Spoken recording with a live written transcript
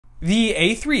The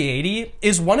A380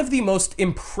 is one of the most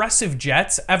impressive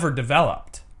jets ever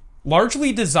developed.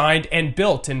 Largely designed and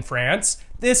built in France,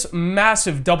 this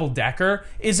massive double-decker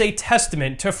is a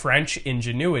testament to French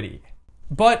ingenuity.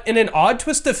 But in an odd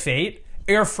twist of fate,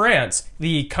 Air France,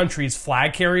 the country's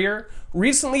flag carrier,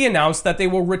 recently announced that they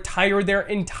will retire their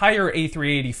entire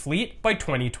A380 fleet by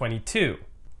 2022.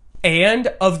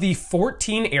 And of the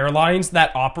 14 airlines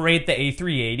that operate the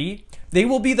A380, they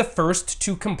will be the first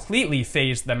to completely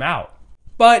phase them out.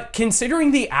 But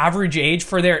considering the average age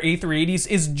for their A380s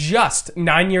is just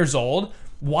 9 years old,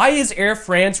 why is Air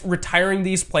France retiring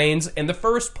these planes in the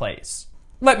first place?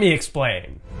 Let me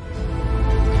explain.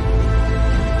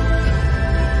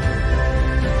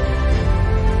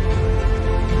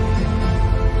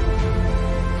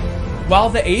 While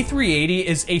the A380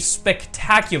 is a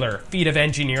spectacular feat of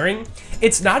engineering,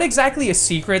 it's not exactly a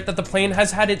secret that the plane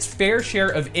has had its fair share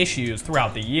of issues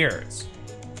throughout the years.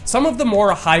 Some of the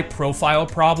more high-profile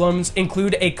problems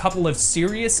include a couple of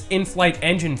serious in-flight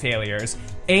engine failures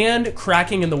and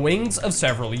cracking in the wings of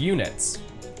several units.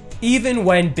 Even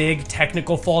when big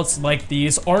technical faults like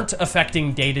these aren't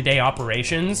affecting day-to-day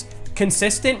operations,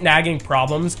 consistent nagging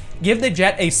problems give the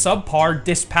jet a subpar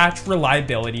dispatch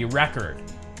reliability record.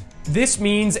 This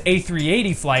means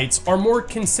A380 flights are more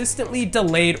consistently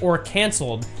delayed or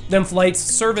canceled than flights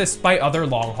serviced by other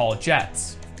long-haul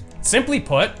jets. Simply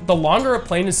put, the longer a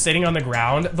plane is sitting on the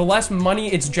ground, the less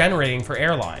money it's generating for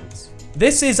airlines.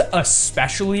 This is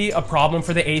especially a problem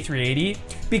for the A380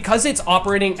 because its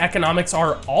operating economics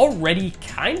are already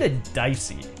kinda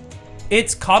dicey.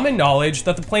 It's common knowledge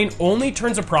that the plane only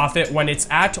turns a profit when it's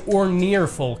at or near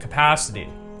full capacity.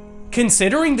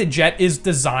 Considering the jet is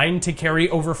designed to carry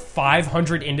over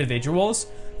 500 individuals,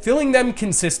 filling them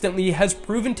consistently has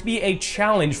proven to be a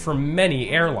challenge for many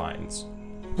airlines.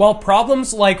 While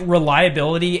problems like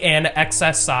reliability and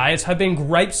excess size have been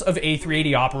gripes of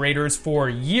A380 operators for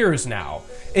years now,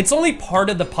 it's only part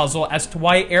of the puzzle as to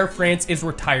why Air France is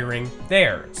retiring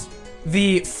theirs.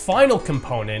 The final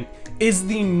component is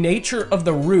the nature of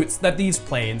the routes that these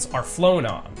planes are flown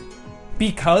on.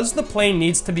 Because the plane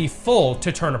needs to be full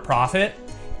to turn a profit,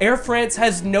 Air France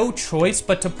has no choice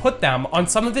but to put them on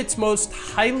some of its most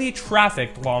highly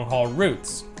trafficked long-haul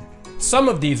routes. Some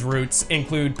of these routes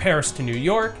include Paris to New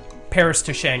York, Paris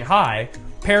to Shanghai,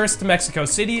 Paris to Mexico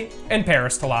City, and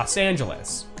Paris to Los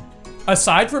Angeles.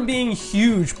 Aside from being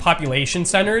huge population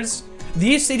centers,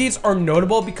 these cities are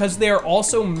notable because they are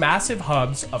also massive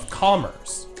hubs of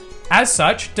commerce. As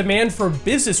such, demand for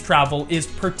business travel is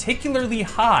particularly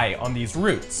high on these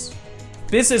routes.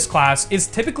 Business class is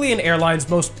typically an airline's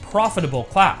most profitable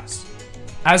class.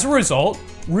 As a result,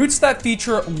 routes that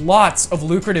feature lots of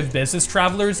lucrative business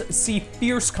travelers see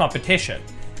fierce competition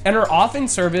and are often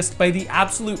serviced by the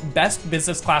absolute best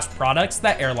business class products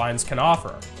that airlines can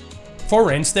offer.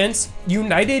 For instance,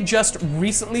 United just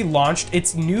recently launched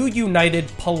its new United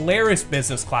Polaris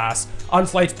business class on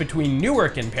flights between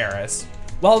Newark and Paris,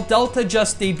 while Delta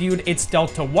just debuted its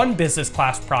Delta One business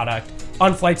class product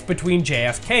on flights between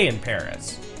JFK and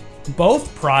Paris.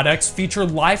 Both products feature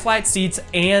lie-flat seats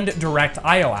and direct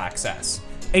aisle access,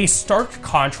 a stark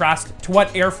contrast to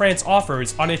what Air France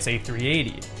offers on its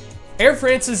A380. Air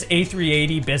France's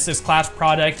A380 business class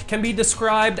product can be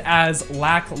described as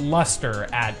lackluster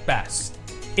at best.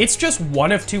 It's just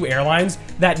one of two airlines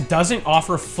that doesn't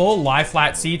offer full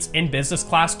lie-flat seats in business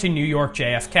class to New York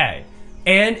JFK,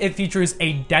 and it features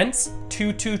a dense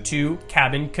 222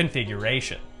 cabin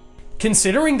configuration.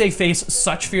 Considering they face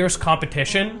such fierce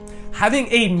competition, having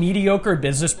a mediocre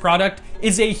business product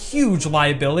is a huge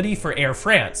liability for Air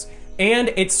France,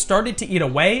 and it's started to eat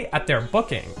away at their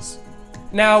bookings.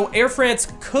 Now, Air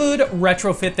France could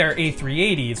retrofit their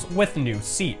A380s with new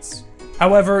seats.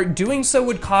 However, doing so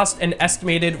would cost an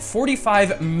estimated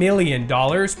 $45 million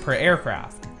per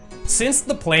aircraft. Since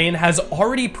the plane has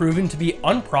already proven to be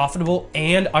unprofitable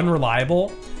and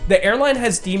unreliable, the airline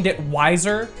has deemed it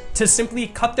wiser to simply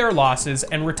cut their losses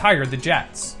and retire the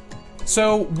jets.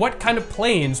 So what kind of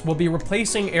planes will be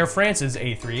replacing Air France's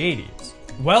A380s?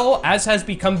 Well, as has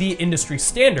become the industry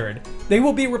standard, they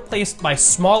will be replaced by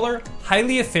smaller,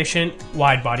 highly efficient,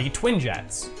 wide-body twin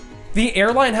jets. The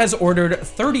airline has ordered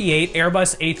 38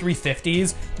 Airbus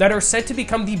A350s that are set to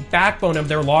become the backbone of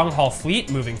their long-haul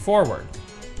fleet moving forward.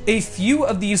 A few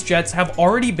of these jets have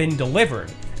already been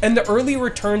delivered, and the early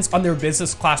returns on their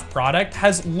business class product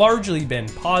has largely been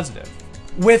positive.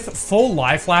 With full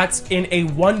lie-flats in a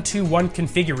 1-2-1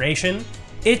 configuration,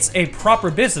 it's a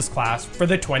proper business class for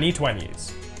the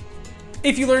 2020s.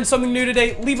 If you learned something new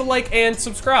today, leave a like and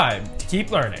subscribe to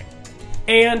keep learning.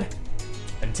 And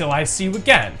until I see you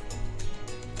again,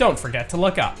 don't forget to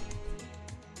look up.